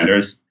 5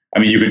 vendors, I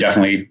mean, you could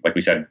definitely, like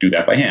we said, do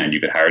that by hand. You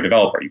could hire a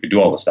developer. You could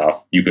do all the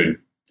stuff. You could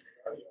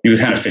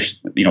kind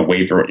of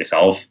wade through it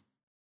yourself,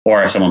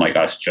 or someone like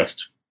us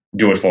just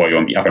do it for you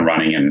and be up and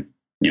running in,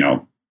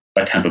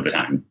 a tenth of the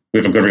time. We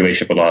have a good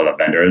relationship with a lot of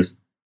the vendors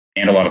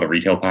and a lot of the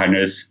retail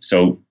partners.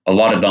 So a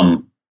lot of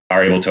them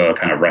are able to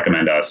kind of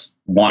recommend us,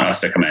 want us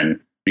to come in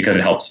because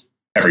it helps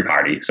every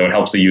party. So it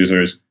helps the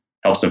users,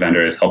 helps the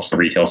vendors, helps the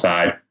retail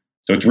side.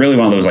 So it's really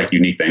one of those like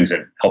unique things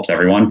that helps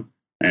everyone.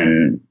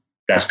 And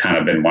that's kind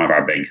of been one of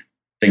our big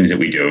things that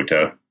we do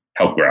to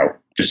help grow,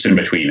 just sit in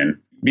between and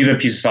be the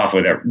piece of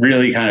software that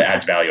really kind of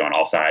adds value on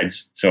all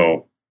sides.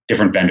 So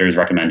different vendors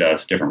recommend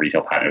us, different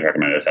retail partners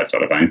recommend us, that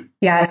sort of thing.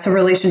 Yeah. So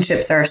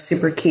relationships are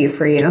super key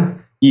for you.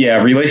 Yeah.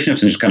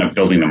 Relationships and just kind of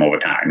building them over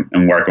time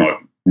and working with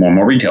more and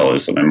more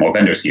retailers so then more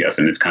vendors see us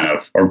and it's kind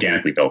of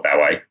organically built that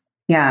way.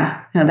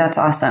 Yeah. No, that's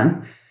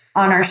awesome.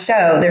 On our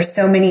show, there's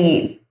so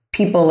many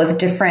people of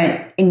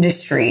different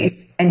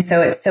industries. And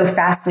so it's so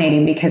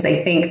fascinating because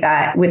I think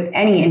that with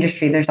any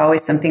industry, there's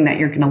always something that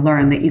you're going to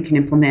learn that you can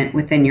implement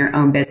within your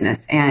own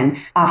business. And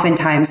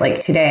oftentimes like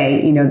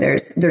today,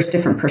 there's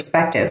different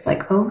perspectives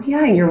like, oh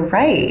yeah, you're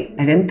right.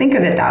 I didn't think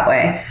of it that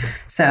way.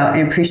 So I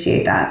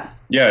appreciate that.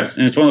 Yeah. It's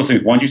one of those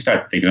things, once you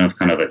start thinking of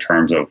kind of the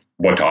terms of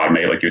what to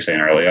automate, like you were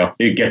saying earlier,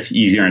 it gets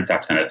easier and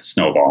starts kind of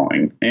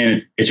snowballing.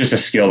 And it's just a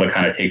skill that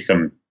kind of takes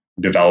some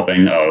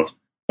developing of,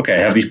 okay, I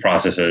have these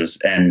processes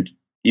and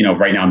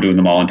right now I'm doing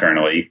them all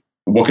internally.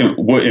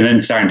 And then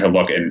starting to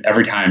look, and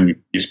every time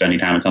you're spending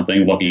time on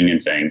something, looking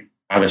and saying,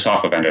 are there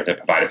software vendors that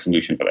provide a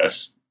solution for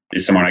this?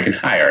 Is someone I can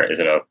hire? Is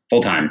it a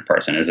full-time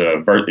person? Is it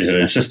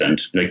an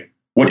assistant? Like,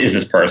 what is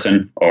this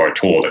person or a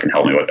tool that can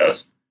help me with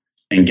this?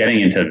 And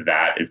getting into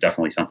that is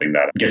definitely something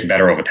that gets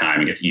better over time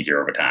and gets easier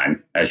over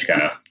time as you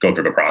kind of go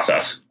through the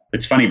process.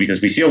 It's funny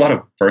because we see a lot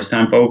of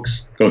first-time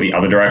folks go the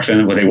other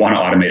direction where they want to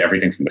automate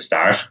everything from the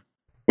start,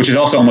 which is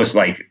also almost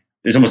like,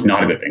 it's almost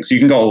not a good thing. So you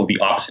can go the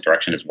opposite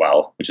direction as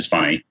well, which is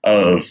funny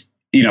of,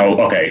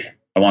 okay,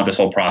 I want this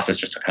whole process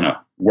just to kind of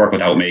work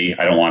without me.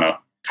 I don't want to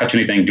touch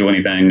anything, do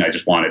anything. I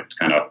just want it to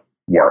kind of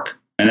work.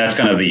 And that's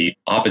kind of the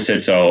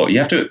opposite. So you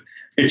have to,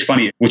 it's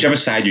funny, whichever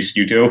side you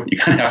skew to, you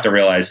kind of have to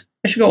realize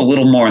I should go a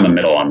little more in the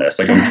middle on this.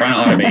 Like if I'm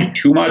trying to automate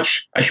too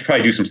much, I should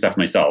probably do some stuff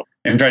myself.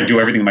 If I'm trying to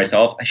do everything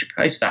myself, I should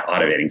probably start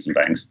automating some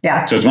things.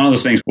 Yeah. So it's one of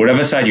those things,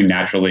 whatever side you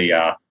naturally,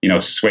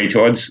 sway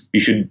towards,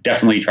 you should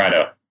definitely try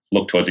to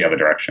look towards the other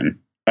direction.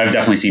 I've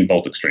definitely seen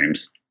both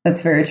extremes.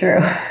 That's very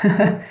true.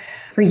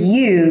 For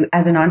you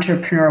as an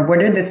entrepreneur,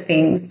 what are the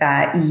things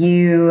that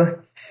you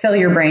fill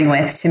your brain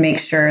with to make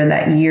sure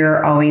that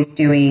you're always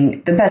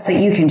doing the best that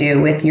you can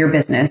do with your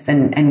business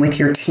and with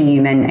your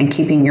team and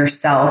keeping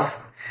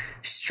yourself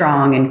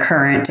strong and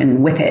current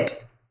and with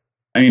it?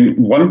 I mean,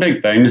 one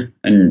big thing,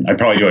 and I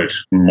probably do it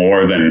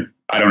more than,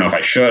 I don't know if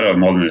I should or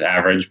more than the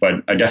average, but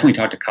I definitely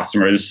talk to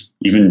customers,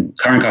 even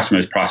current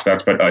customers,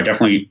 prospects, but I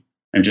definitely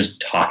am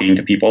just talking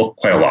to people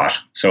quite a lot.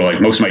 So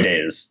like most of my day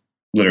is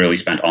literally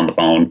spent on the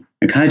phone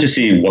and kind of just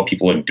seeing what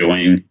people are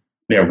doing,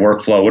 their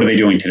workflow, what are they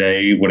doing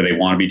today, what do they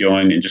want to be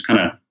doing, and just kind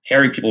of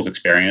hearing people's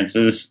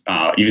experiences,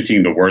 even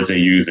seeing the words they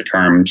use, the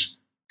terms,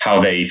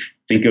 how they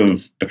think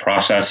of the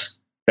process.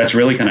 That's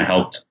really kind of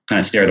helped kind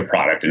of steer the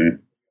product and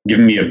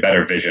given me a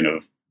better vision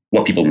of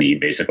what people need,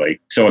 basically.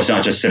 So it's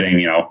not just sitting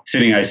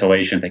in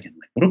isolation thinking,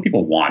 like, what do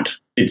people want?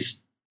 It's,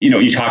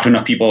 you talk to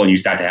enough people and you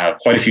start to have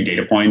quite a few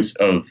data points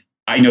of,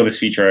 I know this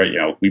feature,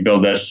 we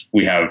build this,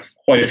 we have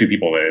quite a few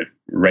people that are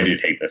ready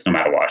to take this no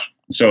matter what.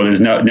 So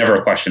there's never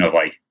a question of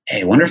like,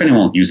 hey, I wonder if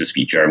anyone will use this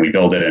feature, and we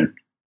build it and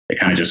it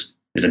kind of just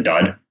is a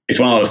dud. It's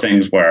one of those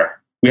things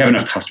where we have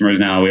enough customers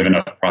now, we have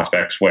enough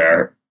prospects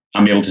where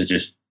I'm able to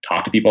just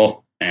talk to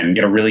people and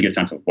get a really good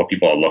sense of what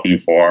people are looking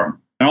for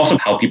and also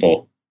how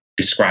people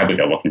describe what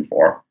they're looking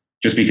for.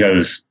 Just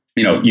because,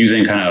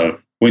 using kind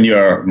of when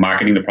you're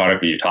marketing the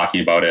product, when you're talking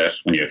about it,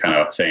 when you're kind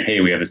of saying, hey,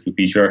 we have this new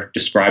feature,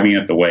 describing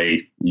it the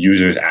way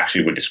users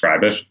actually would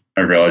describe it,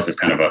 I realize is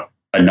kind of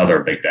another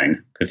big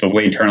thing. Because the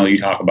way internally you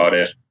talk about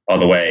it, or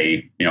the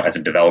way, as a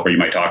developer you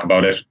might talk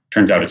about it,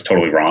 turns out it's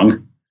totally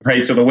wrong,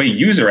 right? So the way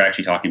user are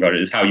actually talking about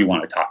it is how you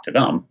want to talk to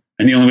them.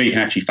 And the only way you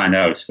can actually find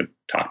out is to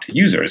talk to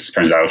users,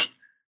 turns out.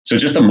 So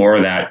just the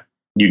more that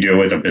you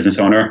do as a business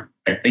owner,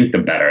 I think the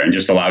better, and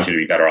just allows you to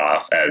be better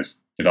off as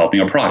developing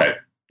a product,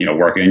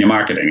 working in your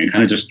marketing, and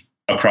kind of just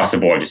across the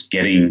board, just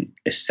getting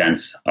a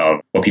sense of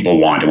what people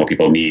want and what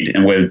people need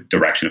and where the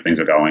direction of things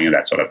are going and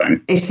that sort of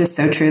thing. It's just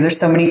so true. There's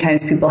so many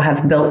times people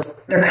have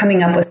they're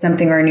coming up with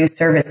something or a new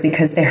service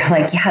because they're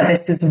like, yeah,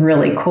 this is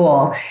really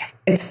cool.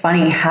 It's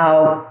funny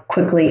how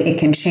quickly it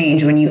can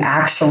change when you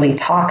actually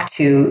talk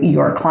to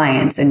your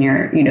clients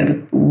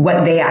and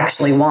what they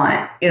actually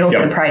want. It'll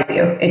surprise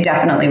you. It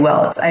definitely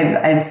will.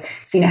 I've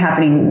seen it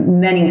happening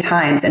many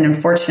times. And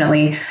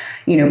unfortunately,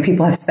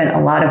 people have spent a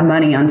lot of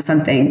money on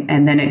something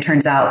and then it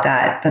turns out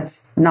that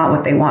that's not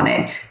what they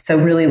wanted. So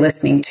really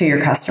listening to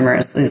your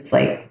customers is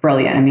like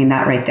brilliant. I mean,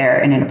 that right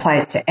there. And it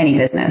applies to any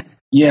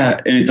business. Yeah.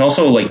 And it's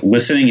also like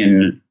listening,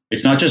 and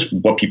it's not just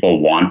what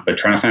people want, but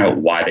trying to find out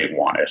why they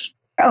want it.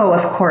 Oh,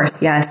 of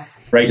course.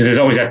 Yes. Right. Because there's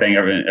always that thing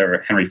of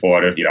Henry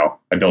Ford,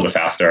 I build it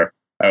faster.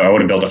 I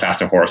would have built a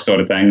faster horse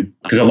sort of thing.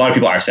 Because a lot of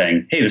people are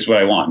saying, hey, this is what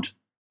I want.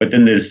 But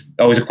then there's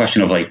always a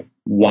question of like,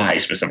 why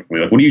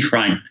specifically? Like, what are you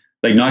trying?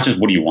 Like, not just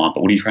what do you want,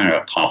 but what are you trying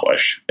to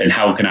accomplish? And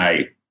how can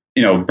I,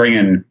 bring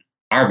in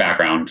our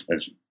background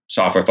as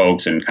software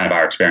folks and kind of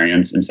our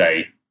experience and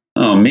say,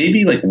 oh,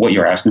 maybe like what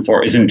you're asking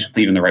for isn't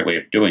even the right way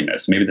of doing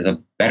this. Maybe there's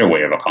a better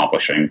way of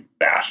accomplishing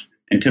that.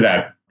 And to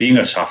that, being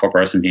a software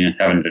person,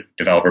 having a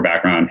developer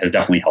background has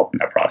definitely helped in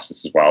that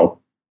process as well.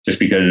 Just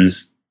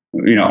because,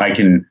 I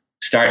can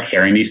start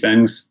hearing these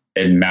things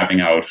and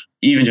mapping out,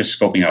 even just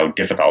scoping out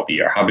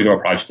difficulty or how big of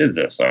a project is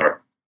this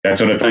or that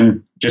sort of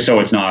thing. Just so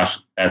it's not,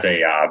 as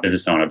a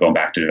business owner, going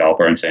back to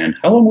developer and saying,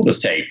 how long will this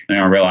take? And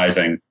I'm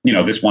realizing,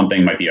 this one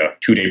thing might be a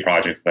 2-day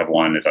project, that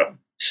one is a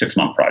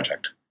 6-month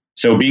project.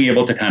 So being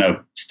able to kind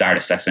of start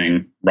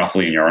assessing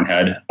roughly in your own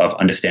head of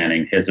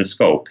understanding, here's the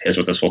scope, here's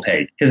what this will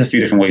take, here's a few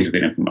different ways we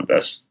can implement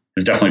this,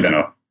 has definitely been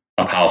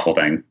a powerful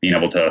thing, being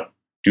able to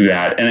do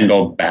that and then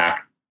go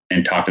back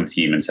and talk to the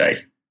team and say,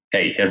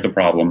 hey, here's the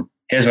problem,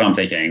 here's what I'm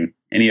thinking,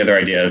 any other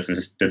ideas,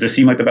 does this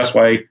seem like the best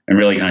way? And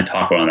really kind of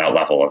talk on that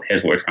level of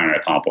here's what we're trying to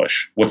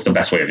accomplish, what's the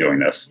best way of doing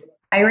this?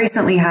 I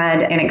recently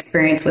had an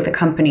experience with a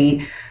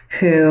company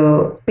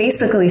who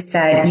basically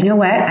said, you know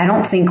what, I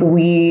don't think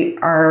we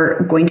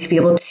are going to be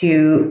able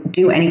to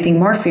do anything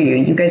more for you.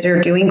 You guys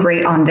are doing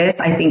great on this.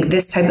 I think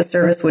this type of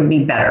service would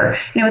be better.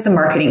 And it was a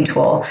marketing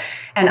tool.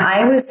 And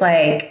I was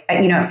like,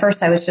 at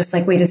first I was just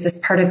like, wait, is this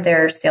part of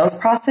their sales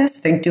process?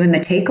 They're doing the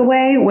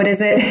takeaway? What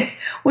is it?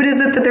 What is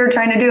it that they're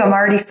trying to do? I'm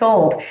already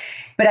sold.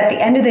 But at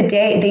the end of the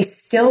day, they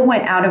still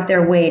went out of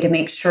their way to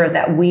make sure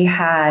that we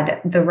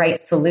had the right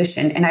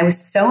solution. And I was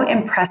so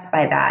impressed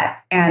by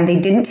that. And they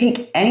didn't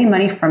take any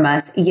money from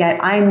us. Yet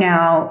I'm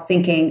now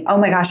thinking, oh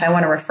my gosh, I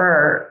want to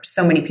refer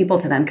so many people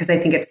to them because I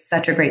think it's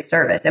such a great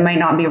service. It might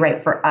not be right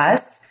for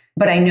us,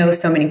 but I know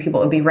so many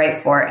people it would be right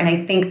for. And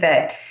I think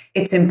that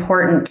it's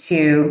important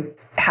to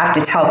have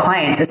to tell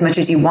clients, as much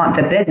as you want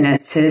the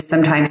business, to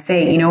sometimes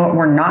say, you know what,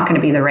 we're not going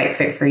to be the right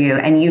fit for you.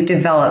 And you've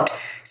developed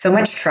so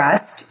much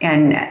trust.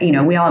 And,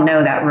 we all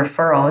know that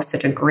referral is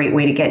such a great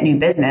way to get new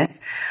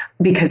business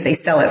because they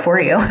sell it for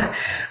you.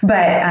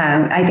 But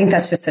I think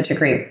that's just such a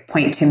great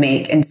point to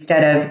make.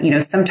 Instead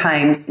of,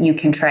 sometimes you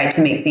can try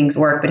to make things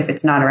work, but if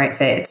it's not a right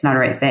fit, it's not a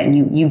right fit.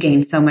 And you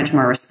gain so much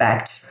more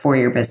respect for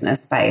your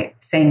business by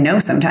saying no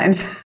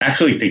sometimes.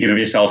 Actually thinking of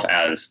yourself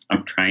as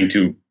I'm trying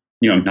to,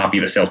 not be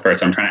the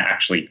salesperson. I'm trying to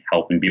actually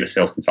help and be the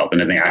sales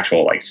consultant in the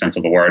actual sense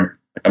of the word.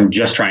 I'm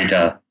just trying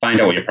to find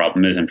out what your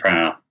problem is and trying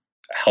to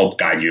help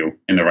guide you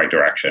in the right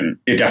direction.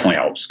 It definitely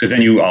helps because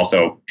then you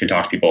also can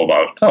talk to people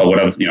about, what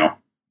are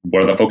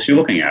the folks you're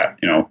looking at?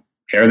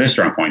 Here are their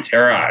strong points,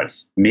 here are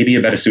ours. Maybe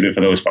you're better suited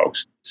for those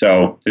folks.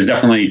 So there's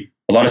definitely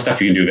a lot of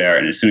stuff you can do there.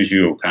 And as soon as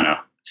you kind of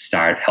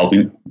start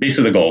helping,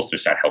 basically the goal is to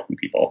start helping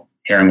people,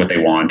 hearing what they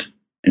want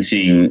and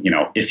seeing,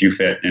 if you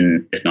fit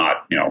and if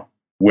not,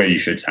 where you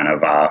should kind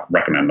of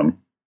recommend them.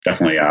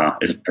 Definitely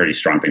is a pretty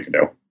strong thing to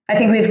do. I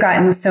think we've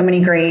gotten so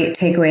many great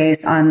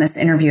takeaways on this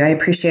interview. I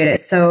appreciate it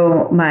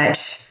so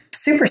much.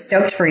 Super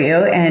stoked for you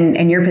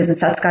and your business.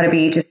 That's got to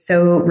be just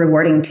so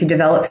rewarding to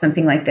develop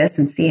something like this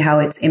and see how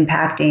it's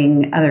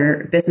impacting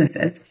other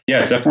businesses.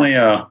 Yeah, it's definitely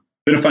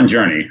been a fun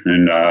journey.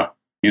 And,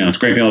 it's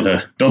great being able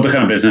to build the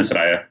kind of business that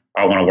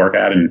I want to work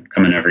at and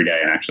come in every day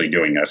and actually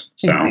doing it.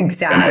 So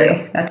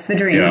exactly. That's the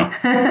dream.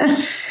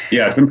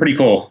 Yeah, it's been pretty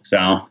cool.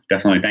 So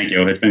definitely thank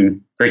you. It's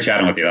been great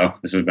chatting with you though.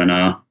 This has been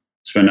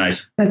it's been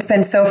nice. It's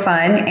been so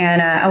fun.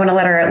 And I want to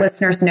let our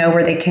listeners know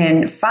where they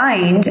can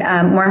find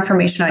more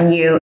information on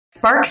you.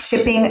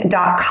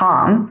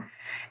 Sparkshipping.com.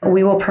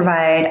 We will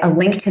provide a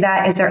link to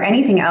that. Is there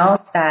anything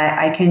else that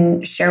I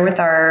can share with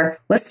our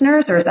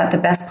listeners, or is that the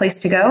best place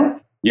to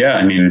go?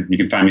 Yeah, you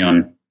can find me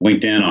on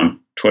LinkedIn, on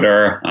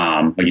Twitter.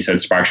 Like you said,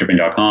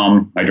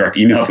 sparkshipping.com. My direct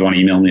email, if you want to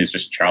email me, is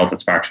just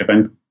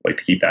charles@sparkshipping. Like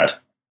to keep that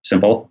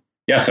simple.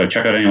 Yeah, so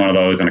check out any one of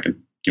those and I can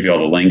give you all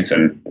the links.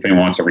 And if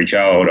anyone wants to reach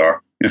out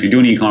or if you're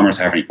doing e-commerce,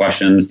 have any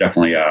questions,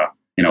 definitely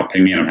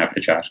ping me and I'm happy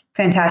to chat.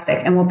 Fantastic.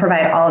 And we'll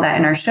provide all of that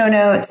in our show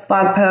notes,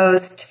 blog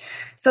post,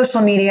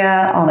 social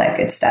media, all that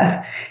good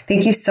stuff.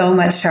 Thank you so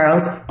much,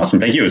 Charles. Awesome.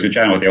 Thank you. It was good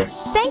chatting with you.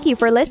 Thank you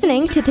for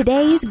listening to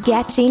today's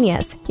Get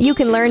Genius. You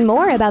can learn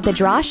more about The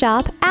Draw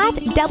Shop at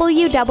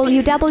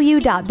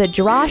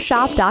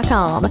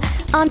www.thedrawshop.com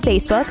on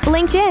Facebook,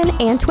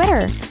 LinkedIn, and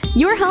Twitter.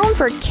 Your home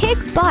for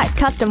kick-butt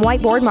custom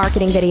whiteboard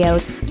marketing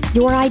videos.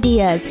 Your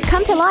ideas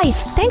come to life.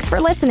 Thanks for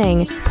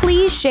listening.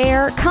 Please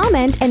share,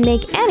 comment, and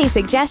make any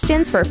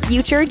suggestions for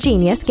future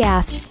genius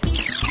guests.